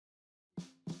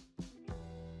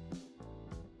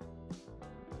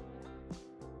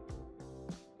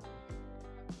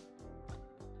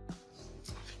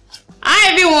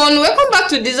everyone, welcome back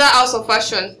to DIZHA House of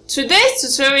Fashion. Today's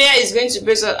tutorial is going to be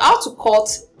based on how to cut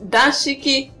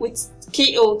dashiki with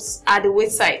keyholes at the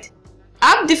waist side.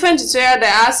 I have different tutorials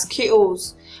that has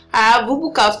keyholes. I have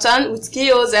bubu kaftan with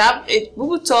keyholes. I have a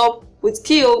bubu top with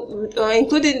keyhole,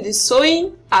 including the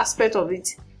sewing aspect of it.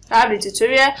 I have the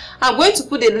tutorial. I'm going to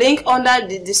put a link under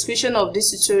the description of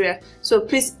this tutorial. So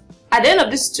please, at the end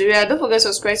of this tutorial, don't forget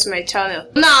to subscribe to my channel.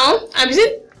 Now, I'm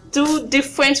using two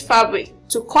different fabric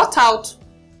to cut out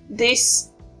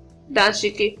this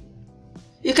dashiki.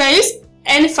 You can use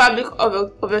any fabric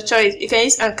of your choice. You can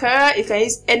use Ankara, you can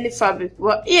use any fabric.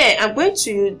 But here, I'm going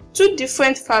to use two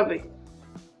different fabric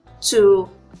to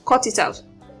cut it out.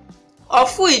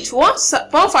 Of which one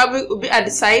fabric will be at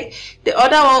the side, the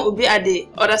other one will be at the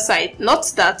other side. Not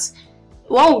that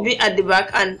one will be at the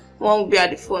back and one will be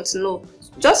at the front. No,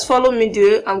 just follow me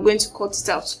there. I'm going to cut it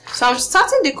out. So I'm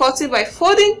starting the cutting by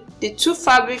folding the two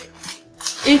fabric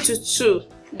into two.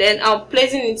 Then I'm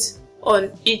placing it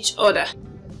on each other.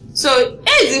 So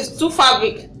here is the two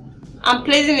fabric. I'm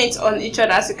placing it on each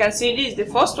other. As you can see, this is the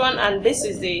first one and this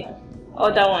is the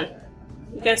other one.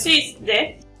 You can see it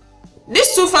there.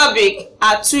 These two fabric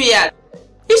are 2 yards.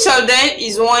 Each of them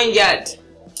is 1 yard.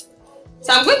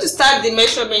 So I'm going to start the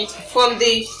measurement from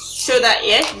the shoulder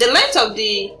here. The length of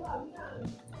the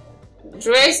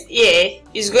dress here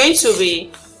is going to be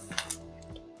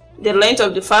the length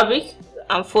of the fabric.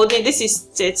 I'm folding. This is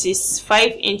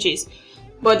 35 inches.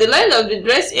 But the length of the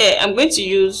dress here, I'm going to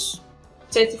use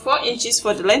 34 inches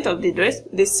for the length of the dress,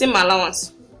 the seam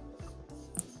allowance.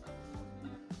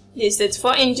 This is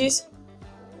 34 inches.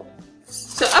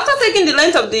 So after taking the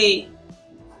length of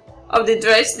the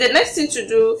dress, the next thing to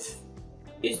do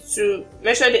is to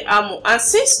measure the armhole. And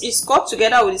since it's cut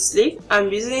together with the sleeve, I'm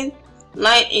using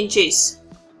 9 inches.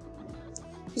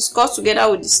 It's cut together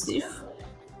with the sleeve.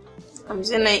 I'm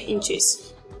using 9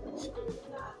 inches.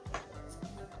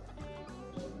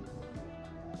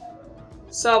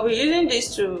 So I'll be using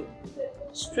this to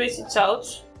straight it out.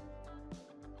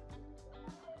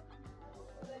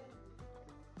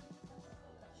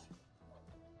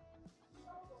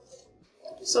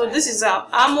 So this is our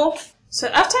armhole. So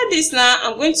after this now,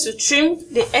 I'm going to trim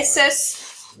the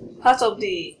excess part of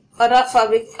the other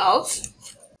fabric out.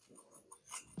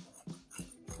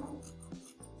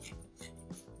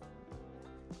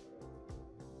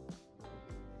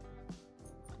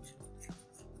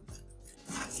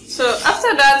 So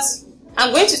after that,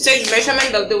 I'm going to take the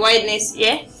measurement of the wideness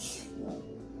here.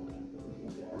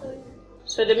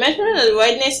 So the measurement of the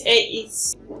wideness here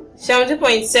is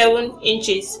 70.7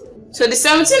 inches. So the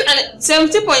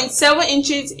 70.7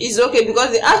 inches is okay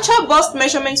because the actual bust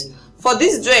measurement for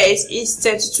this dress is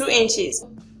 32 inches.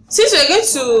 Since we're going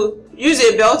to use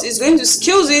a belt, it's going to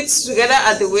squeeze it together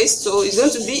at the waist, so it's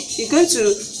going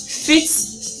to fit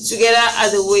together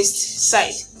at the waist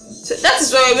side. So that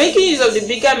is why we're making use of the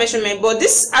bigger measurement, but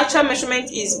this actual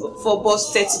measurement is for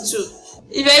bust 32.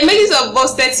 If you're making use of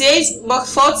bust 38,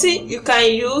 bust 40, you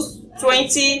can use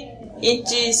 20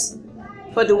 inches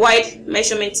for the wide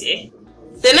measurement here.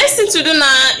 The next thing to do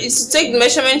now is to take the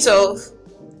measurement of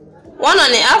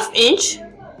 1.5 inch.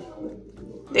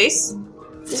 This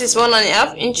is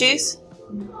 1.5 inches.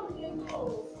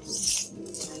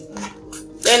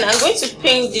 Then I'm going to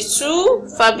pin the two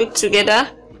fabric together.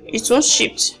 It won't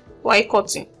shift while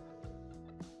cutting.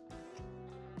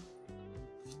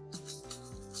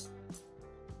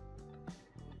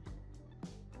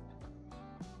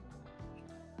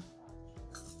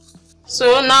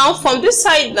 So now from this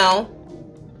side now,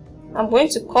 I'm going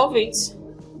to curve it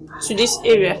to this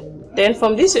area. Then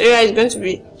from this area it's going to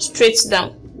be straight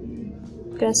down.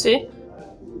 You can see.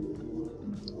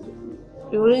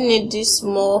 You really need this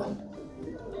small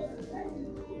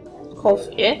curve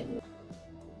here.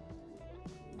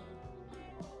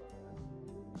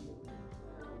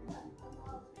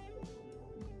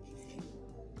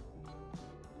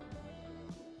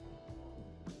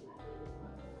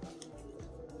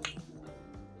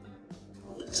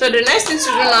 So the next thing to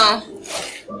do now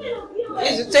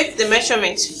is to take the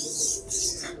measurement.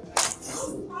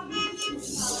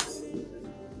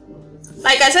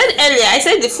 Like I said earlier, I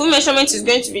said the full measurement is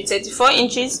going to be 34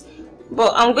 inches,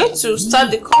 but I'm going to start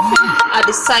the curve at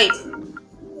the side.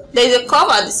 There is a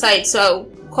curve at the side, so I'll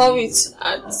curve it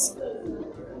at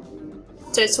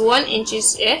 31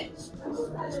 inches here.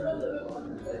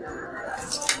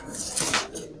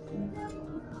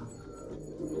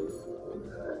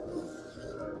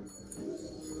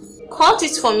 Cut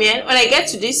it from here. When I get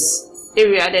to this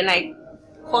area, then I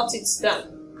cut it down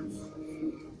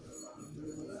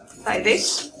like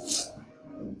this.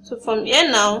 So from here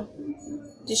now,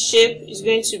 the shape is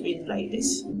going to be like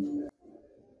this.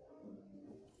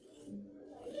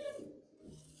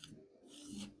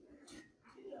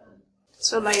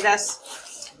 So like that.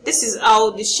 This is how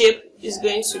the shape is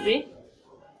going to be.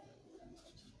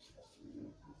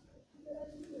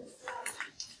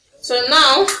 So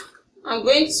now I'm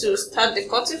going to start the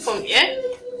cutting from here.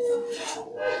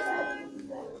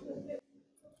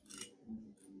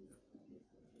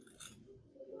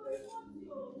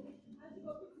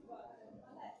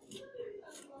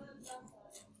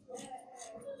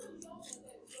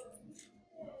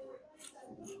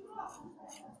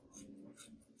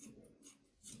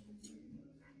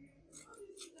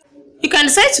 You can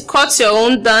decide to cut your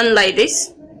own down like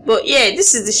this, but yeah,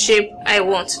 this is the shape I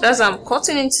want. That's why I'm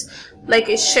cutting it like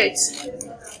a shirt.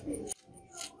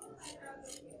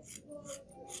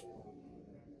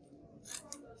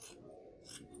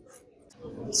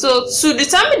 So to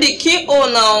determine the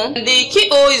keyhole now, the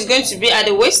keyhole is going to be at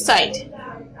the waist side.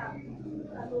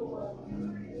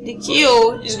 The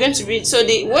keyhole is going to be, so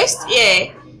the waist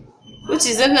here, which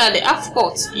is then at the half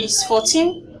cut, is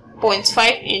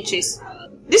 14.5 inches.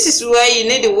 This is where you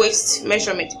need the waist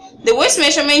measurement. The waist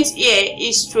measurement here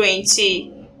is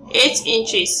 28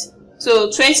 inches. So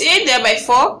 28 there by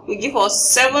 4 will give us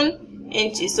 7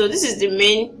 inches. So this is the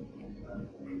main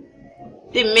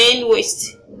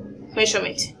waist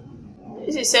measurement.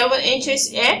 This is 7 inches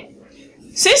here.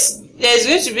 Since there is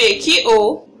going to be a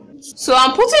keyhole, so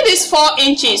I'm putting this 4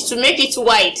 inches to make it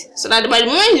wide, so that by the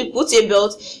moment you put a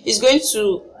belt, it's going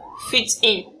to fit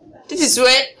in. This is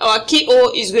where our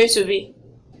keyhole is going to be.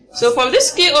 So from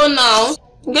this keyhole now,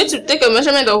 I'm going to take a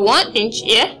measurement of 1 inch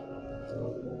here.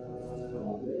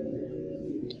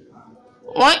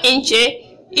 1 inch here.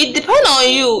 It depends on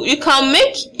you. You can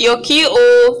make your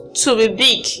keyhole to be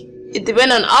big. It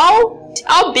depends on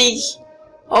how big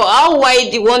or how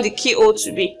wide you want the keyhole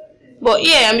to be. But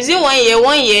here I'm using 1 here,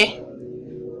 1 here,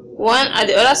 1 at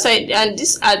the other side, and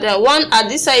this at the one at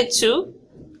this side too.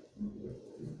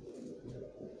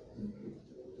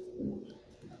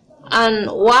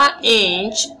 And 1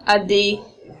 inch at the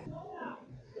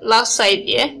last side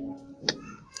here.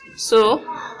 So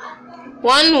 1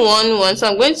 1 1. So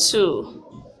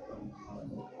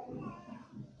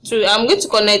I'm going to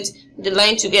connect the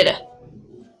line together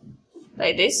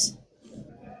like this.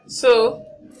 So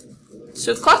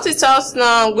to cut it out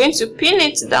now, I'm going to pin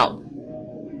it down.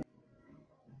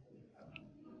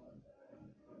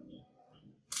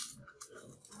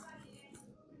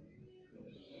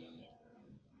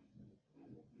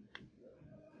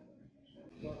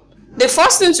 The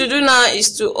first thing to do now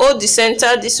is to hold the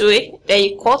center this way, then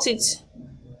you cut it.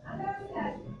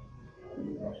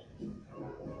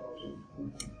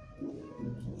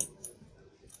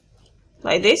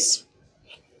 Like this.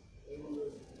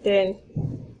 Then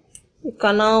you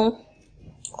can now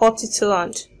cut it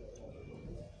around.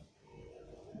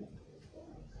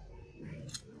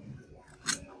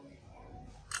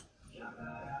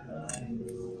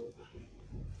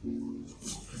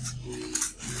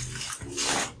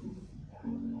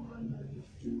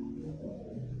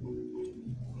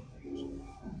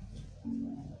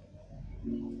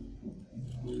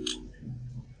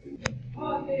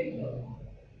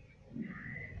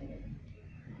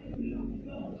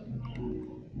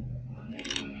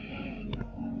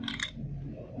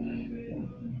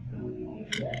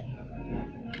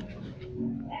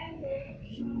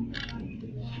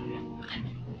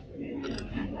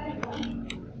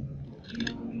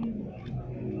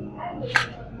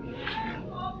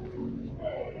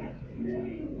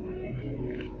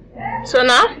 So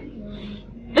now,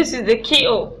 this is the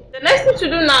keyhole. The next thing to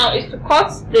do now is to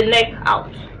cut the neck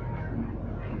out.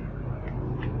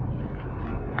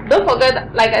 Don't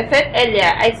forget, like I said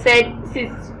earlier, I said this is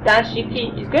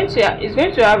dashiki. It's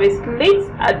going to have a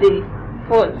slit at the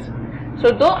front.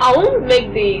 So I won't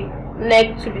make the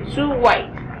neck to be too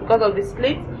wide because of the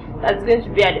slit that's going to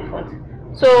be at the front.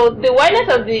 So the wideness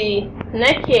of the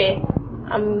neck here,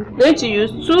 I'm going to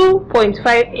use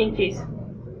 2.5 inches.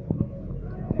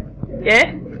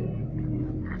 Yeah,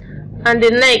 and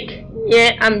the neck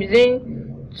here, I'm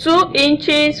using 2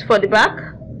 inches for the back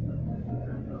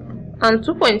and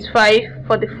 2.5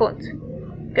 for the front.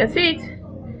 You can see it,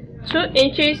 2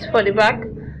 inches for the back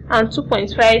and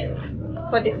 2.5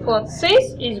 for the front,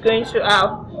 since it's going to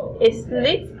have a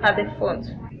slit at the front.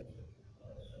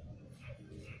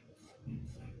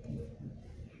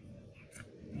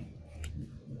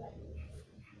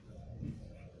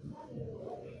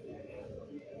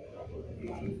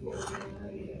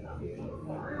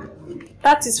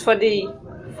 That is for the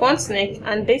front neck,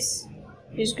 and this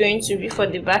is going to be for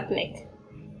the back neck.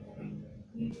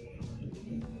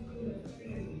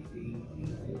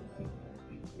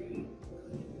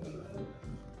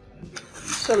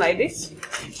 So like this.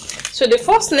 So the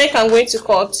first neck I'm going to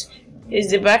cut is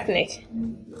the back neck.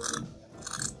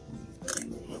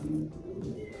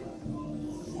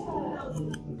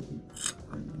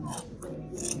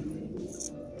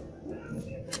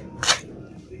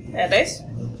 That is.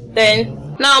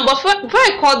 Then now, before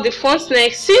I cut the front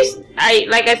neck, since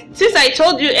I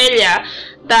told you earlier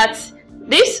that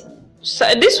this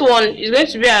one is going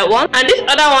to be at one and this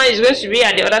other one is going to be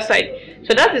at the other side,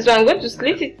 so that is why I'm going to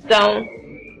slit it down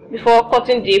before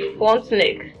cutting the front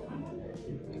neck.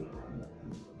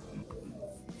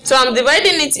 So I'm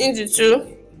dividing it into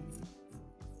two.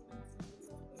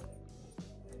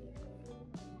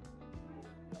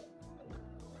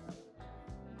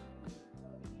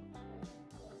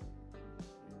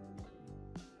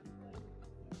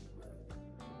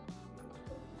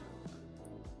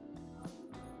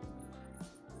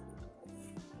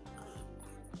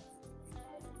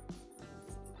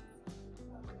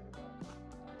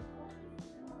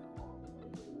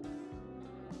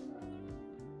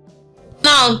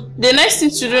 Now, the next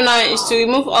thing to do now is to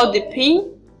remove all the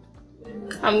pin.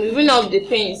 I'm removing all the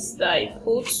pins that I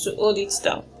put to hold it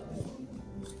down.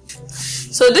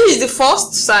 So this is the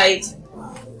first side,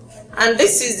 and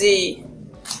this is the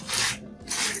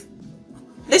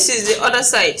other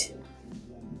side.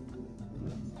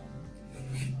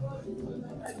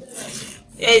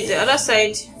 Here is the other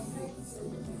side,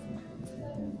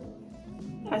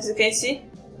 as you can see.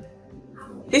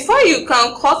 Before you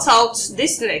can cut out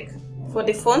this neck, for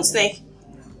the front neck,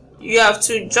 you have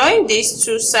to join these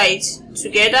two sides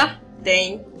together,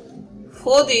 then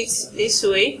fold it this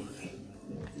way,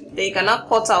 then you cannot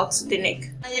cut out the neck.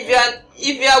 And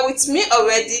if you are with me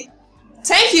already,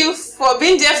 thank you for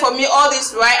being there for me all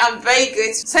this while. I'm very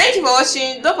grateful. Thank you for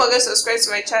watching. Don't forget to subscribe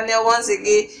to my channel once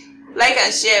again, like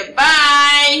and share.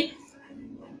 Bye.